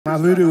My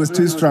voodoo was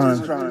too strong.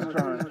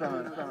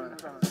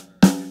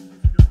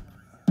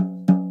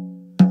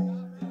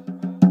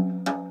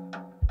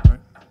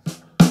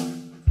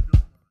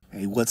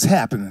 Hey, what's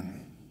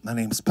happening? My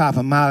name's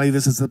Papa Molly.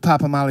 This is the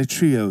Papa Molly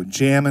Trio,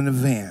 Jam in the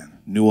Van,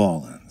 New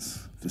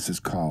Orleans. This is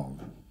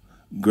called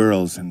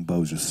Girls in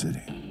Bossier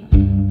City.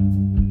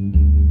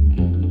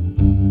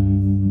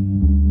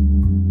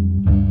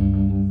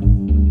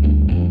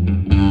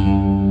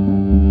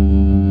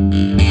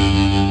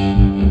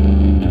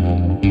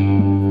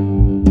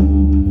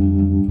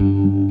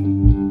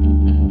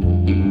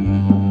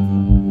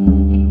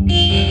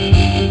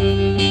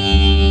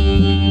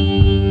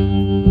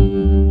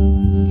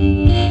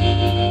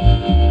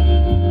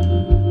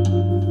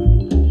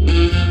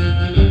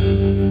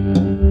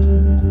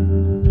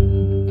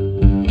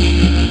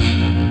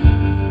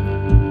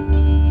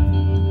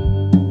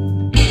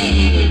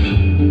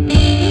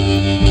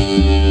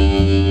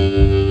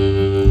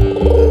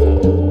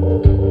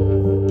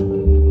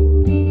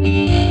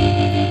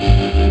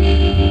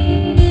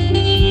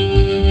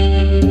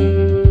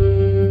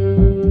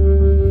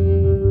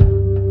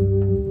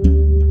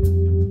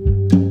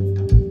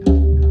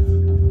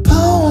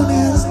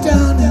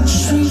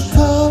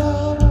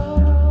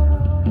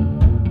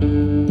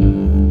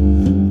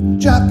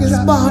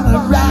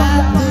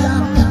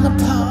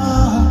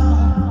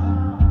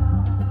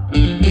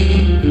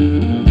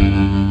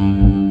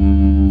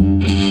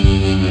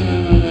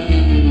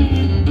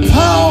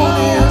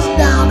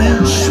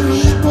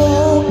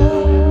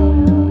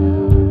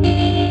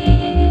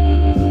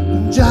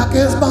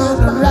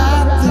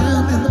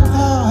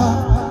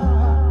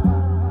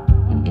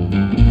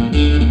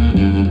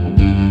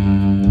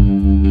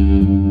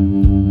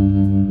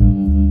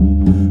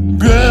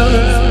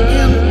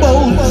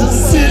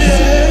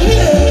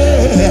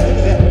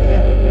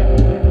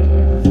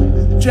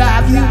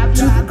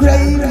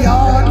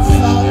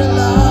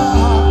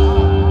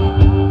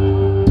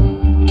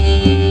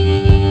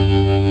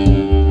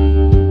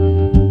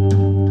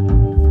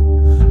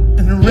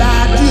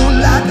 Ride you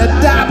like a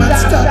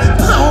diamond-stuck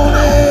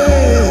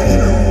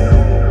pony.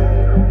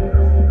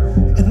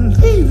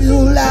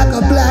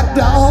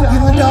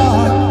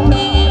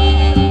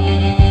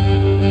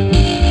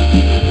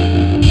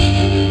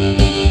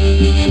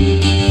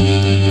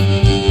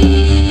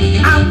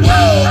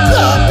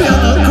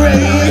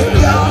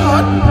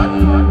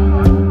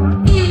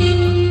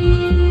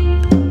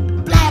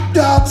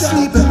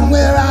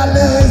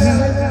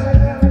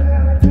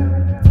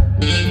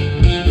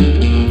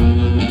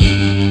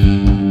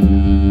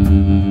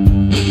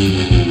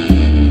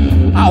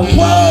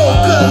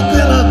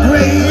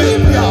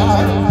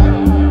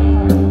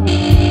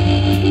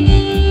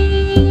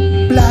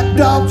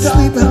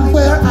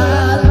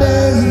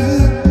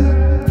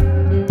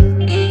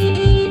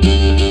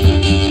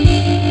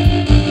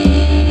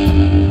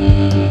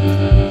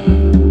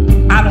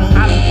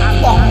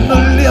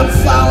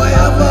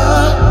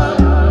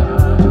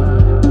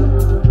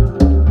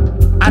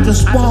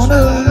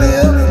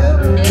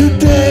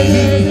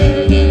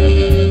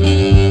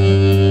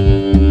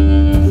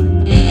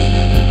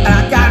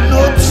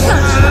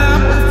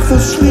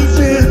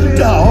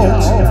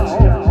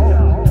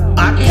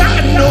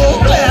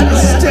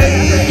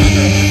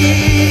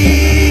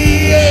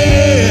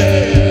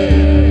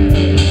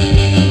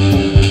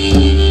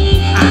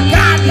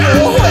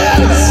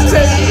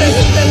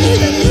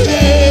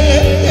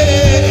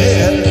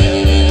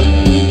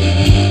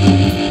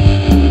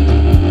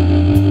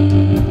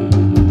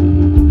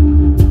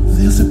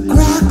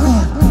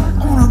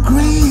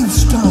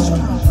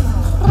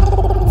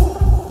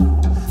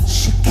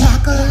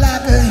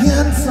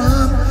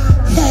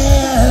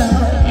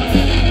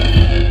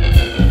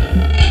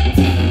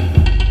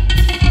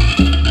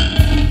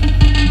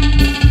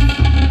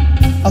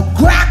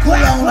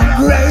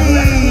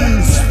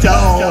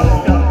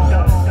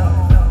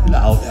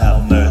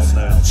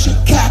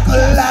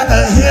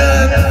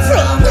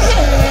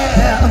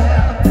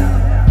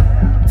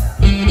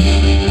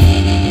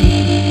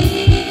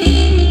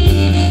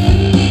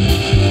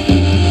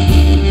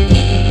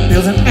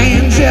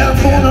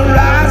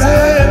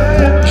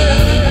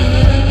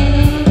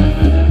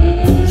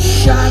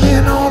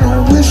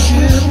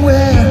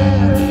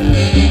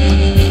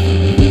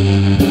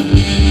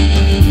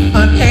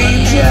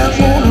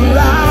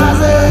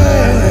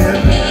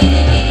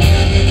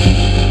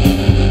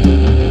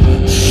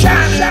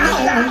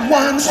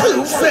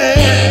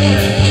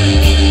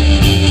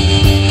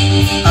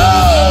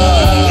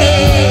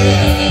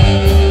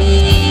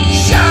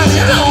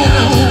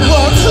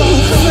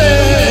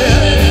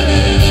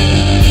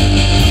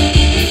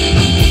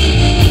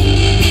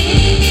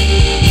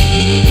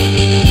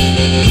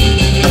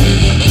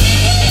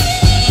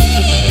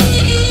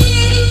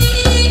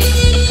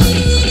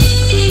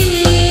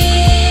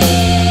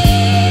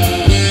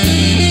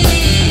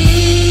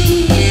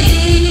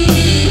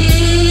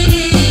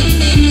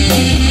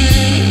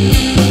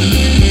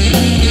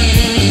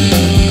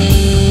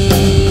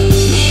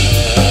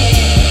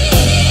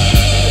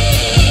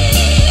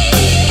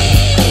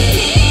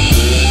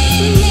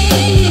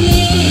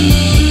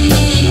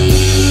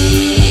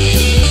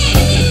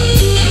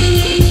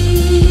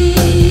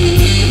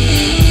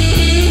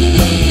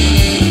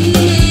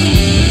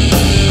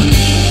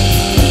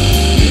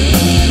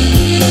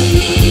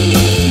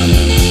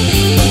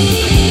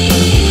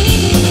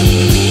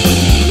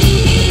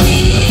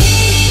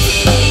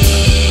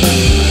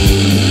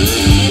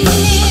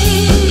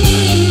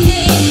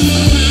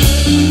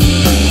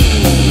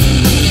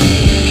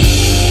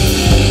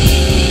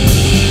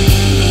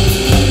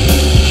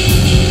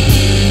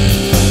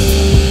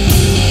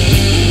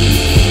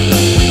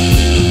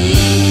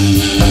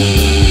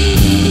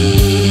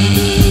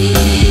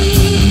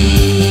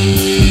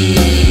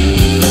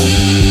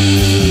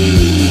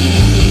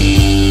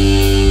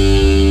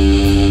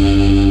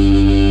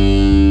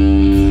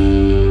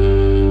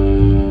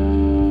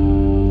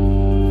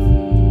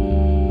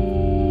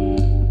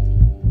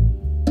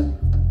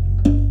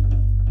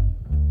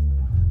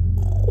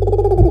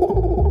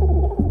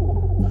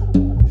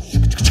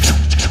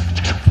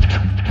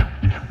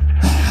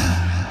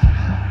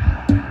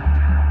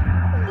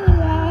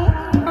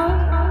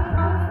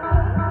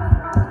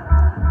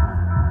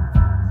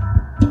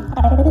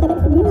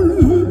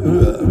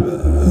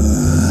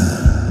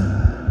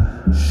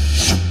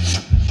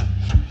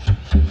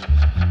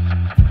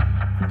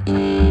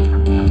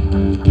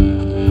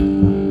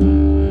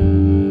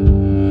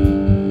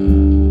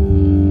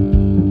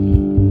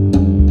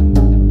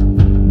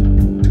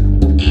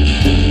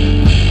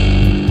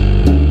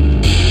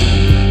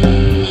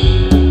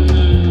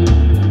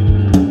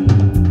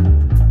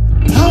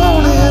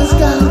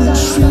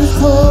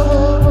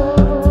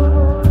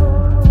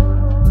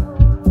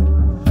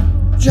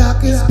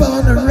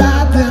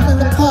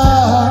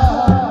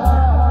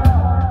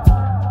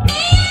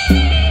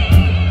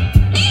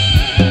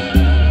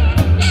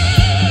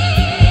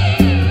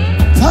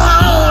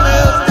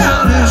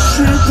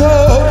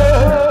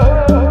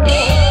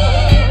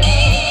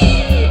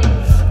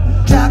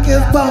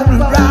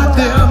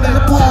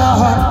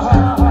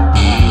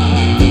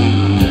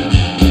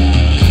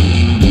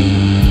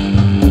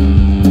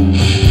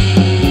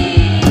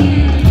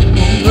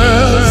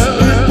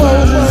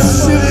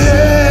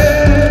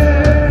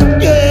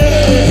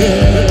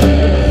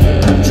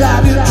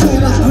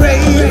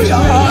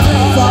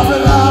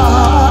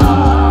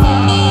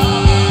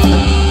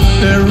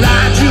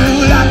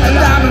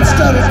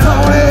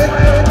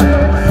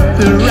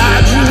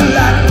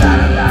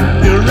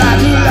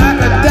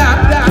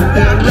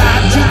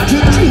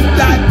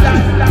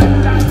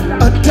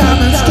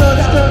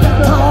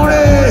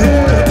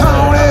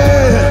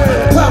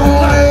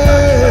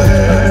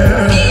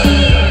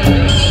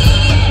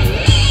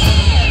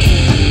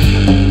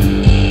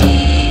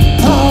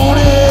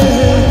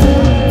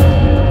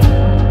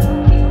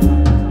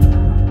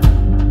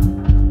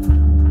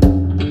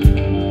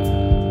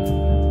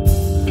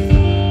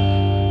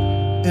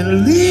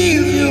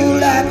 leave you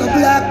like a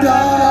black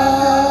dog,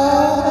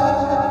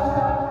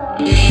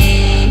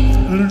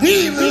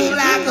 leave you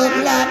like a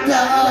black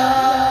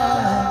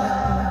dog,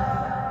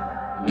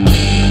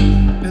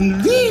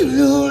 and leave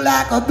you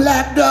like a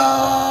black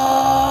dog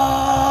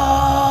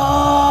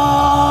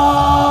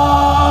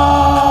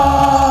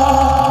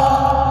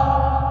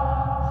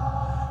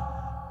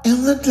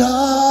in the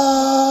dark.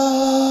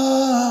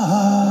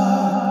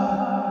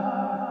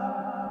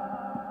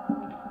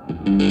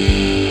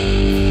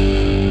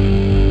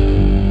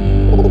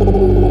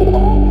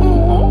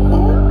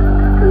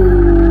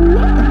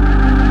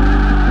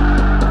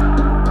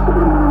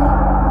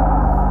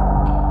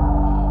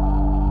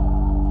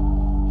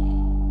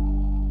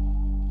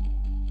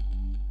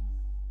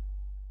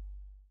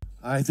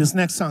 All right, this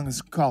next song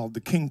is called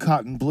The King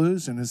Cotton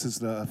Blues, and this is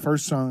the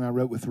first song I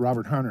wrote with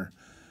Robert Hunter,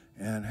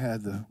 and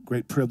had the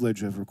great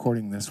privilege of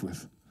recording this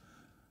with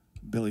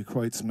Bill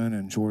Kreutzmann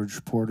and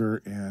George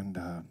Porter and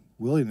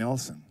Willie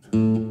Nelson.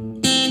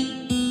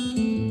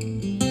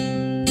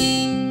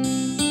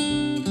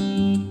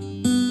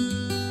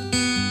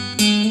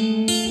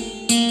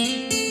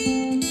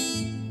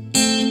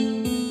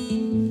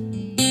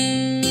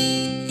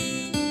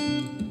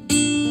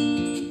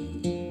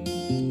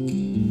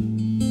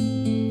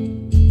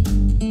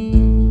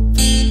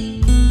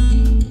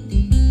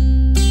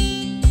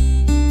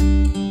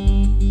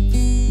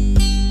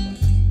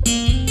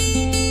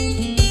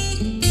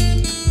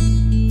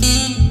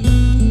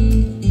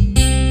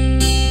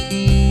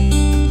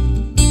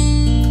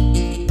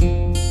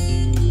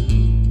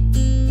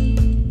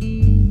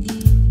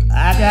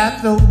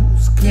 Got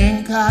those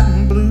King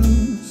Cotton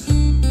blues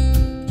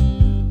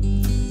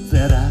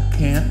that I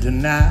can't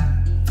deny.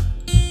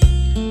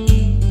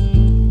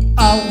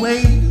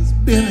 Always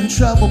been in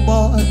trouble,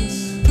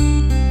 boys.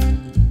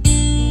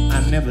 I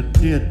never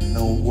did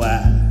know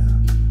why.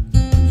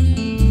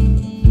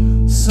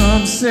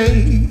 Some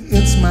say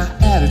it's my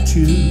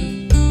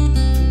attitude,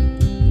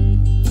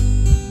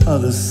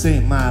 others say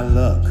my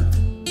luck.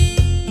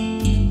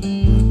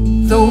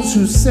 Those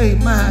who say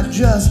my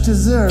just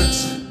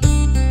desserts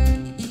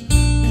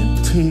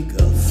take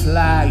a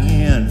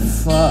flying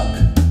fuck.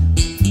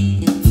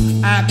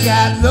 I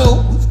got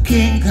those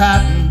King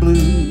Cotton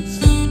blues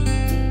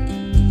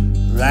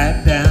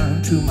right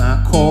down to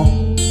my core.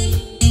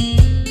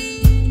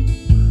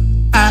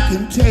 I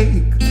can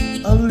take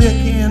a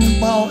licking,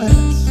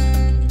 boys,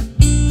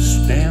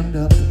 stand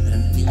up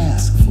and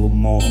ask for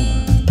more.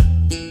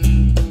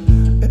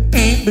 It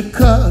ain't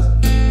because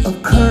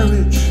of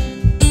courage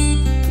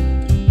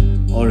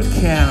or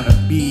account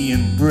of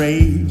being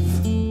brave.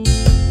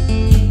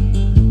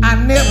 I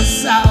never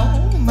saw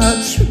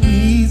much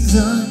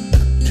reason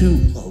to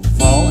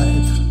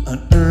avoid an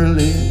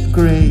early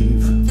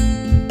grave.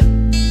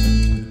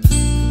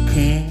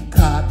 King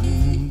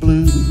Cotton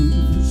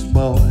Blues,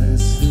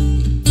 boys,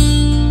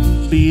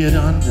 be it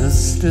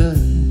understood.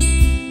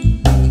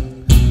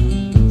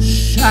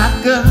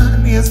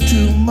 Shotgun is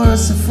too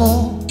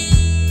merciful,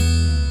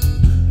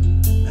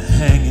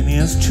 hanging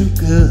is too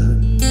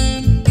good.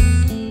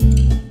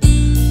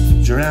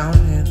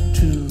 Drowning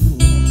too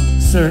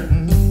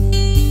certain,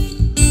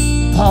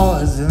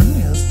 poison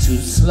is too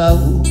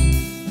slow.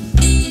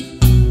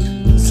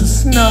 So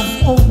snuff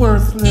a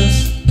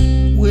worthless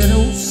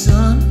widow's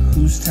son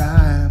whose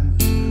time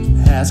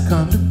has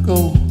come to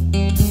go.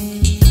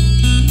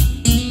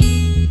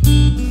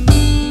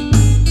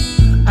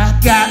 I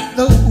got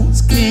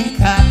those King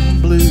Cotton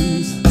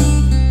blues,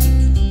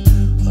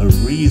 a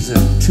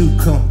reason to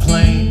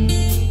complain.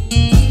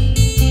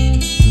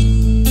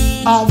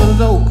 All the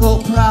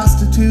local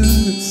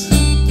prostitutes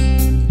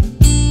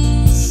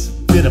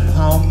spit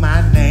upon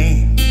my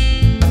name.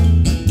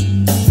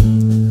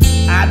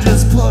 I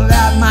just pull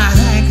out my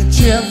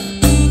handkerchief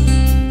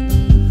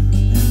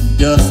and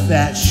dust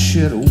that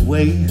shit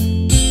away.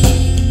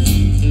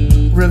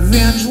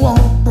 Revenge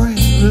won't bring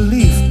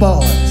relief,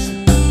 boys,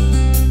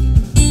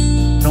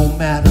 no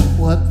matter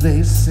what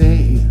they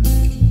say.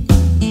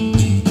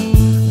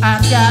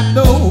 I got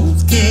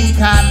those King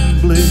Cotton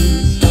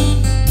blues,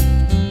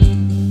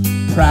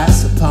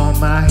 price upon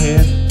my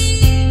head.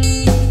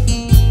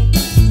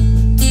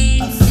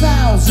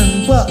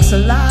 $1,000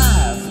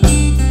 alive,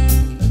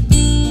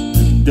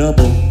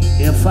 double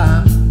if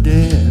I'm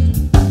dead.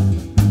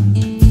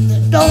 They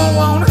don't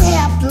wanna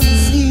have to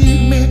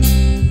feed me,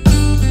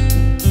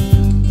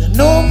 they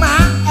know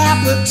my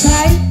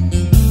appetite.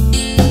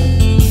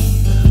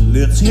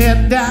 Let's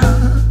head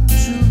down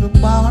to the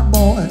bar,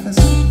 boys,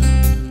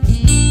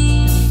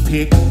 and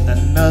pick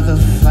another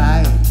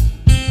fight.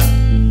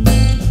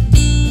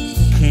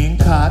 King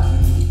Cotton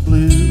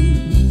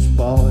Blues,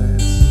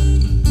 boys,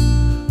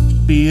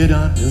 be it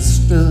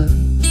understood.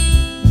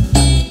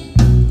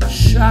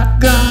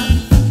 Shotgun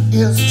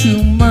is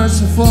too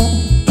merciful,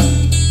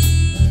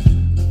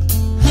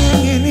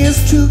 hanging is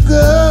too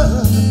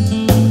good.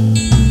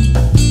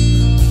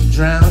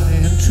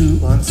 Drowning too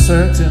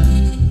uncertain,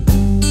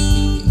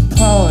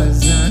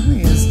 poison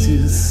is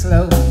too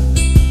slow.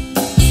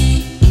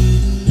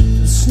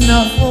 To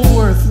snuff a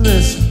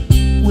worthless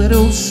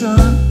widow's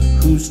son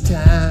whose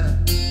time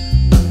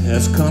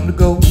has come to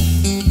go.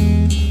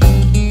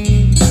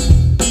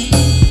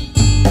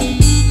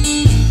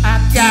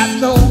 I got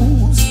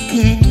those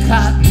King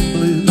Cotton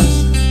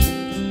blues,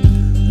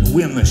 and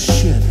when the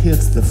shit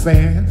hits the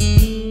fan,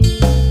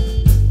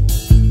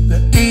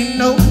 there ain't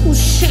no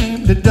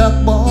shame to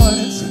duck,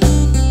 boys,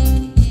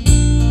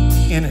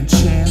 any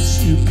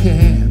chance you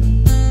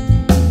can.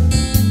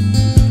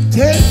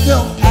 Take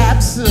your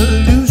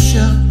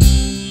absolution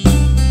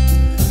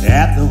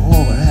at the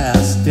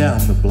whorehouse down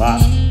the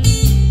block.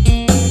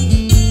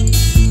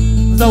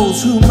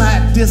 Those who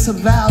might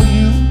disavow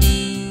you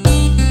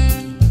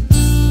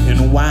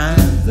can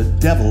wind the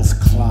devil's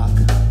clock.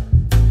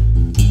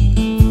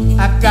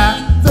 I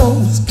got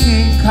those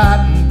King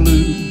Cotton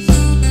blues.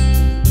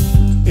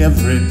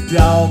 Every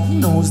dog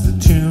knows the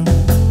tune.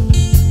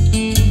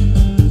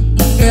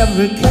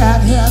 Every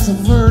cat has a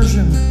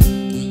version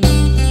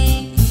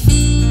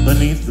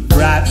beneath the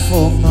bright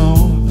full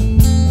moon.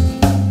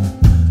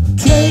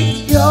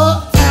 Take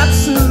your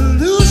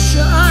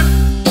absolution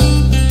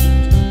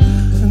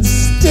and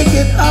stick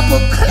it up a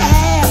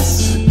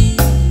class.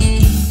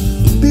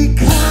 Be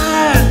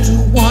kind to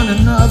one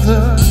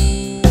another.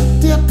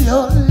 Dip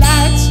your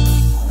lights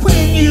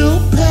when you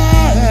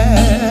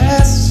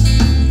pass.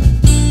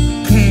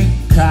 King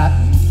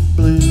Cotton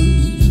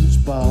blues,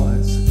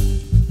 boys,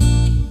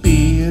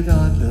 be it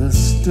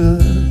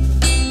understood.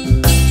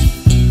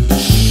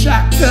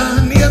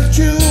 Shotgun is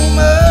too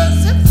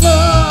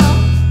merciful,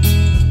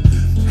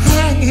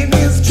 hanging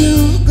is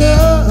too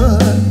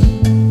good,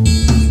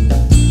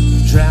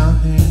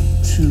 drowning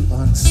too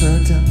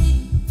uncertain,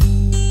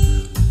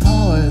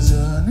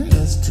 poison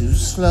is too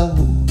slow.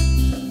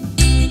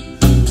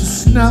 To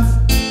snuff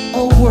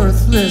a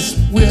worthless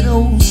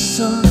widow's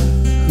son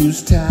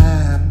whose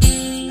time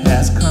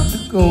has come to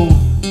go.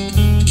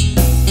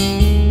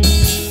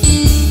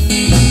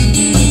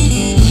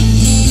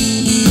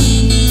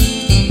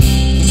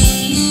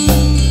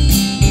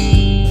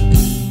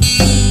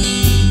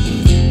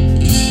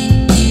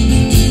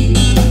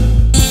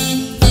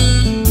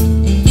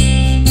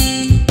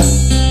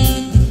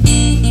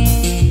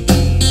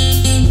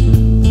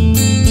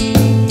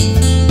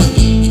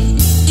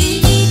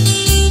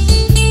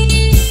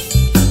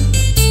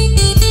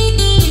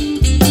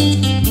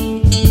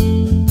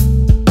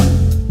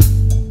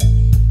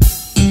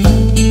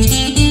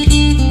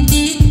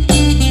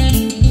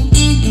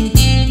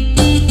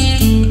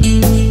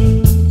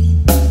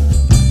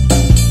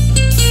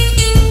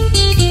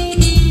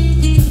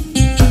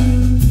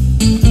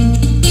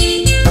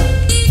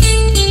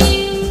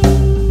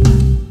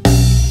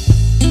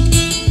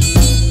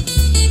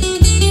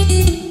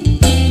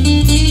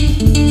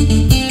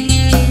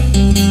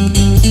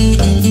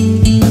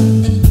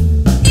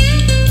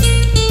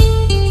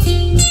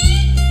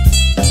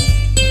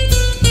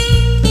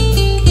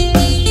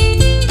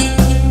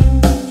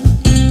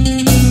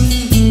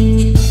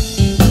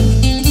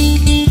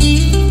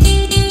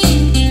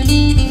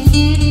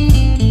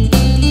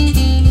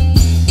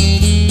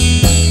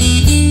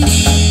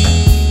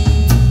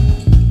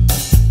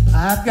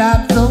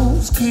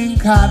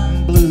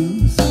 Cotton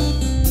blues,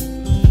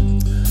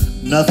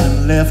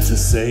 nothing left to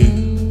say.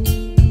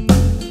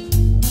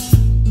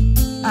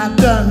 I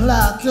done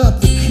locked up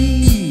the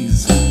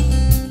keys,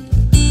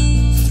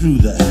 threw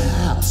the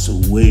house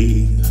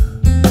away.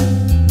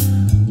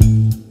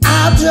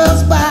 I'll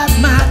just bide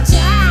my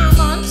time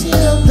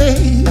until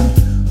they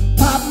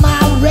pop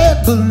my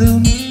red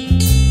balloon.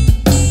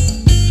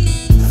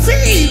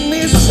 Feed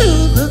me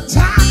to the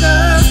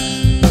tiger,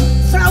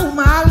 throw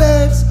my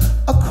legs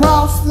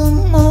across the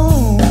moon.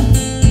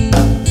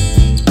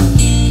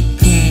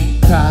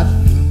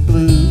 Cotton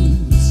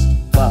blues,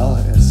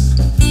 boys,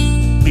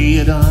 be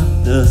it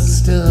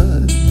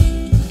understood.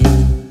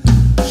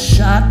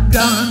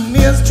 Shotgun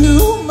is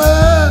too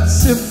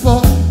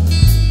merciful,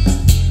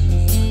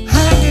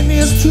 hanging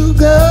is too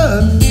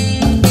good,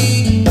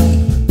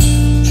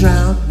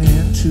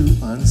 drowning too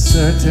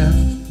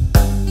uncertain,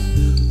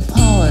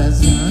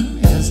 poison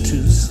is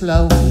too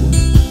slow.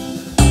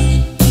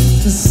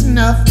 To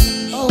snuff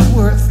a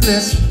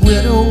worthless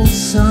widow's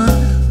son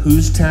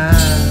whose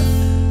time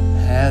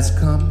has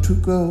come to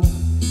go.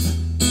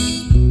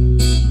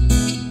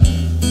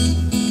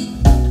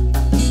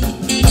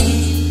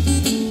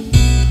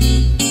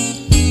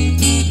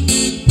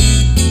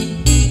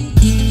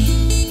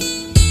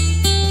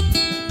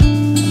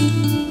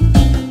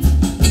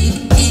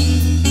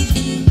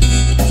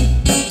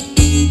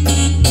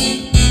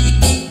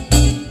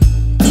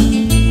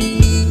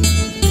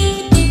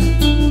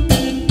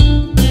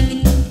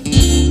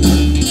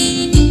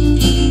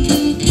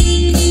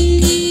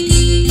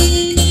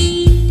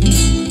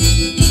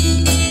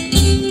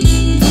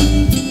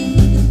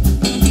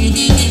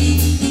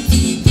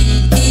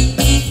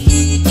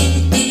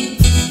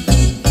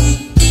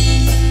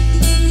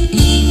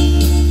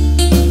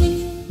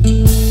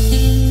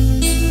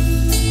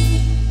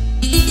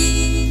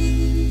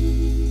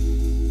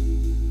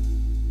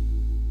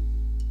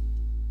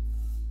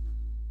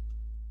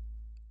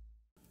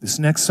 This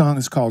next song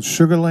is called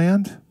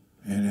Sugarland,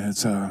 And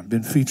it's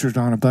been featured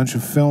on a bunch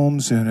of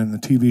films and in the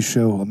TV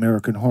show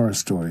American Horror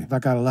Story. I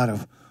got a lot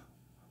of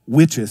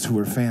witches who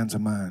are fans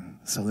of mine.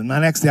 So then my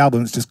next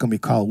album is just going to be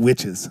called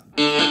Witches.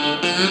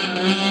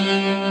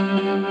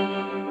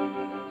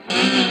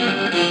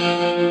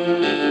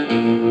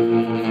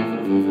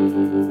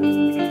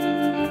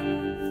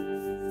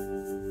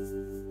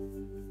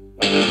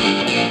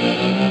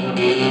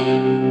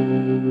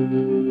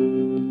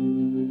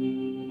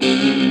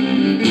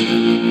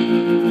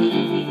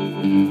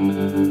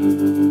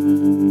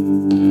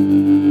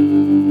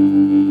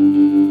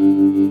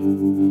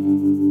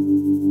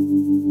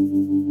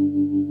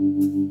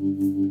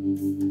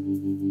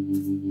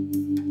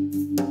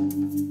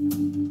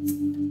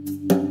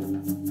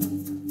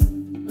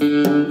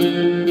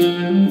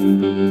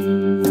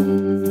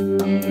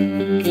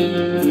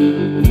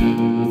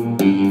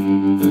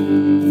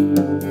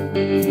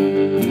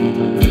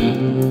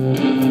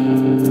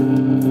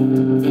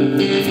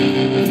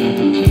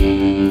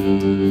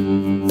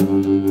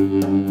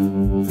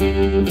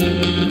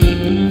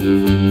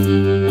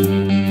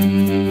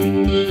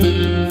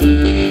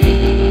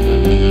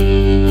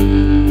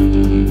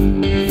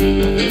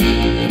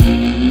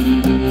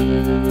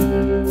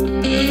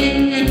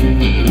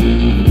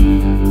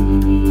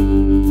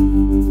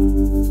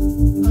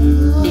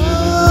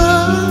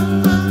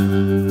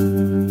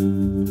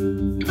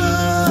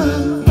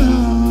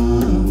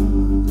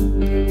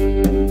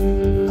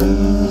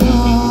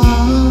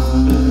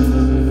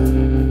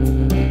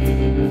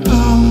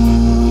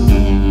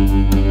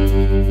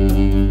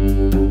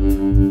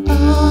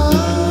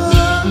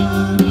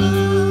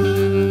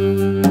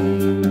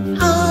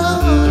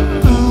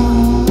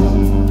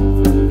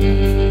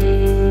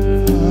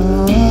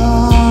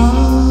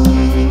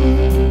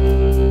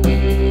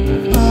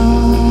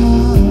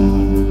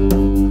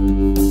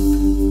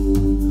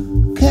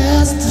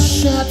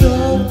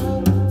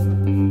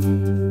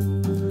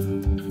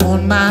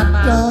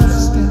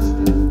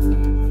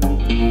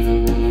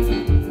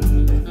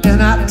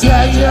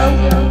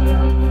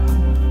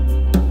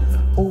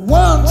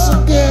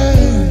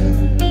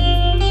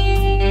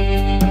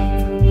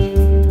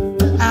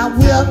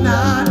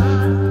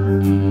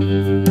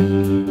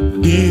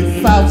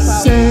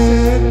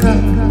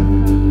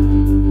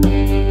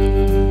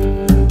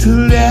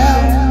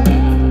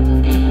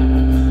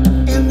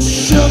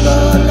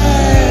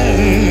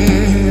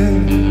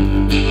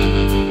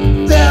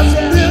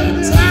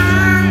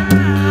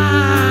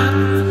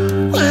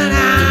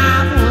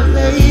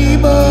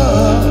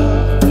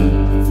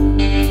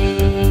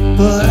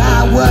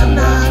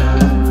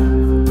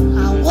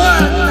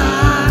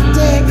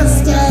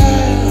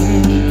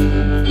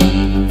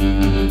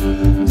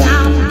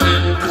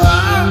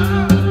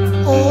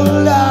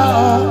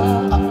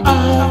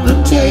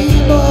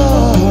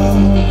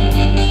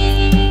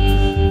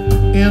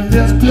 In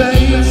this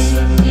place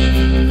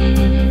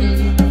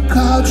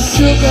called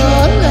Sugar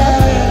Land.